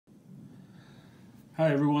Hi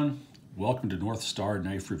everyone, welcome to North Star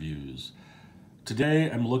Knife Reviews. Today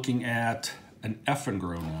I'm looking at an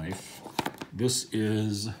Eafengrow knife. This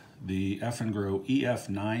is the Eafengrow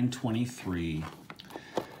EF933.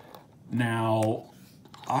 Now,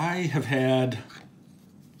 I have had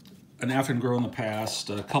an Eafengrow in the past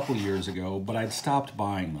a couple years ago, but I'd stopped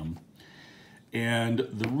buying them. And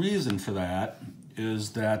the reason for that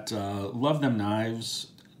is that Love Them Knives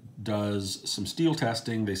does some steel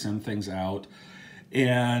testing. They send things out.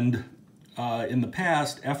 And in the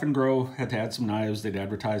past, Eafengrow had had some knives they'd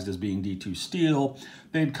advertised as being D2 steel.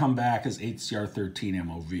 They'd come back as 8CR13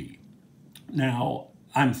 MOV. Now,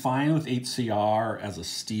 I'm fine with 8CR as a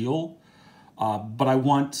steel, but I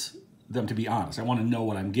want them to be honest. I want to know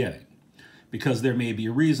what I'm getting. Because there may be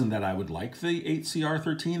a reason that I would like the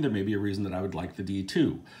 8CR13, there may be a reason that I would like the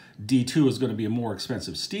D2. D2 is going to be a more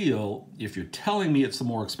expensive steel. If you're telling me it's the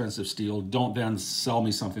more expensive steel, don't then sell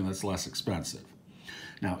me something that's less expensive.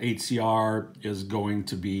 Now, 8CR is going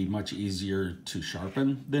to be much easier to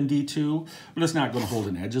sharpen than D2, but it's not going to hold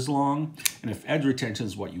an edge as long. And if edge retention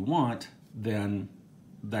is what you want, then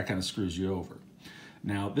that kind of screws you over.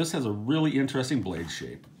 Now, this has a really interesting blade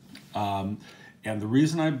shape. And the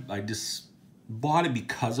reason I just bought it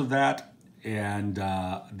because of that, and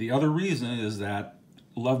the other reason is that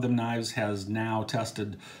Love Them Knives has now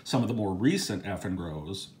tested some of the more recent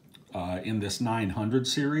Eafengrows in this 900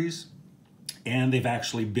 series, and they've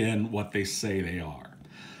actually been what they say they are.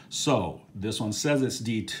 So this one says it's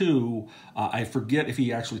D2. I forget if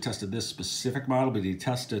he actually tested this specific model, but he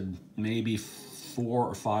tested maybe 4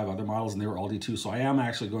 or 5 other models, and they were all D2. So I am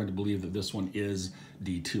actually going to believe that this one is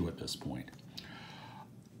D2 at this point.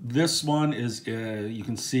 This one is, you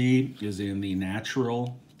can see, is in the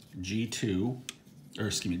natural G2, or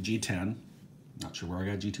excuse me, G10. Not sure where I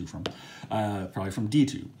got G2 from. Probably from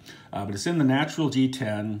D2. But it's in the natural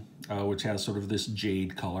G10, which has sort of this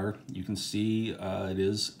jade color. You can see it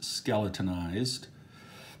is skeletonized.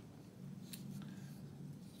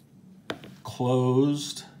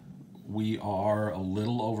 Closed, we are a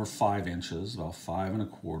little over 5 inches, about 5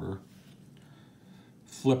 1/4.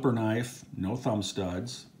 Flipper knife, no thumb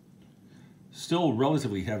studs. Still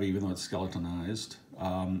relatively heavy even though it's skeletonized.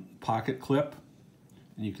 Pocket clip.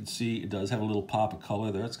 And you can see it does have a little pop of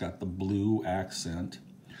color there. It's got the blue accent.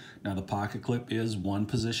 Now the pocket clip is one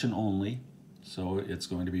position only, so it's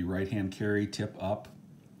going to be right-hand carry, tip up.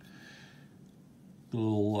 The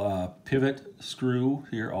little pivot screw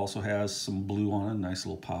here also has some blue on it, nice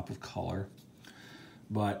little pop of color.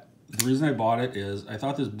 But the reason I bought it is I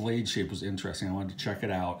thought this blade shape was interesting. I wanted to check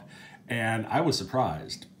it out, and I was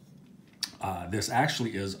surprised. This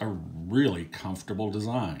actually is a really comfortable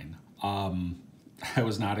design. I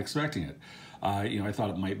was not expecting it. I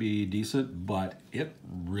thought it might be decent, but it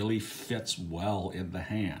really fits well in the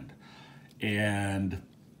hand. And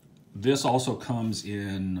this also comes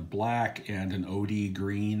in black and an OD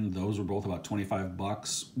green. Those were both about 25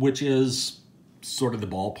 bucks, which is sort of the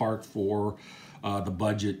ballpark for the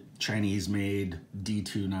budget Chinese-made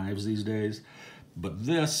D2 knives these days. But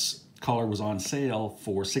this color was on sale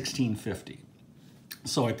for $16.50.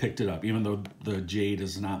 So I picked it up, even though the jade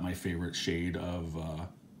is not my favorite shade of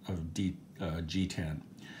G10.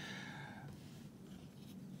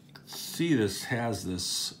 See, this has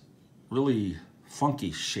this really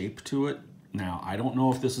funky shape to it. Now, I don't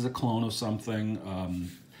know if this is a clone of something.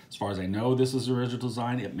 As far as I know, this is the original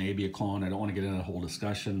design. It may be a clone. I don't want to get into a whole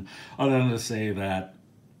discussion, other than to say that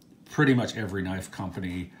pretty much every knife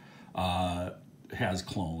company has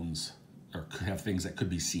clones, or have things that could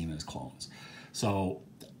be seen as clones. So,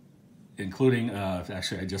 including,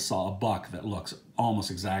 actually I just saw a buck that looks almost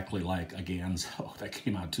exactly like a Ganzo that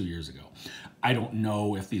came out 2 years ago. I don't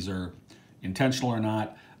know if these are intentional or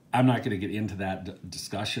not. I'm not going to get into that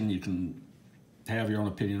discussion. You can have your own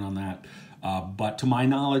opinion on that. But to my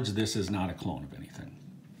knowledge, this is not a clone of anything.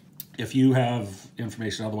 If you have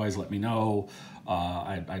information otherwise, let me know.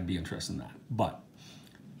 I'd be interested in that. But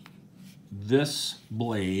this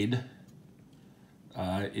blade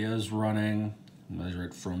is running, measure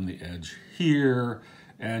it from the edge here,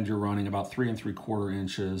 and you're running about 3 3/4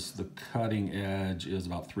 inches. The cutting edge is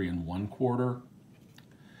about 3 1/4.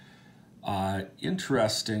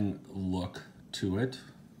 Interesting look to it.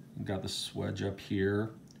 You've got the swedge up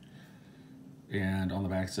here, and on the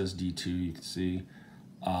back it says D2, you can see.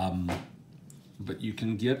 But you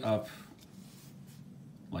can get up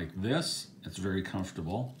like this. It's very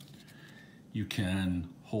comfortable. You can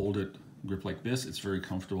hold it, grip like this. It's very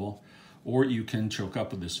comfortable. Or you can choke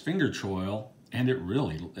up with this finger choil, and it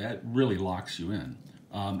really locks you in.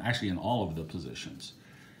 Actually, in all of the positions.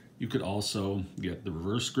 You could also get the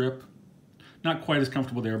reverse grip. Not quite as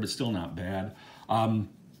comfortable there, but still not bad. But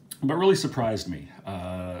really surprised me.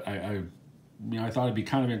 I thought it'd be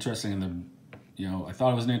kind of interesting I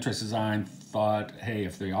thought it was an interesting design. Thought, hey,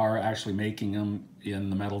 if they are actually making them in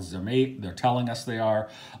the metals they're telling us they are,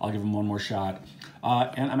 I'll give them one more shot.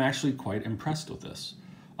 And I'm actually quite impressed with this,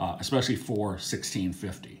 especially for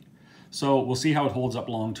 1650. So we'll see how it holds up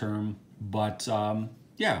long term. But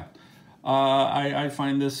yeah, I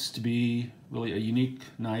find this to be really a unique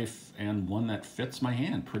knife and one that fits my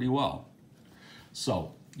hand pretty well.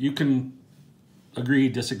 So you can agree,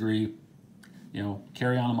 disagree,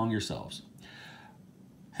 carry on among yourselves.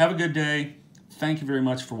 Have a good day. Thank you very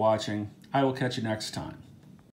much for watching. I will catch you next time.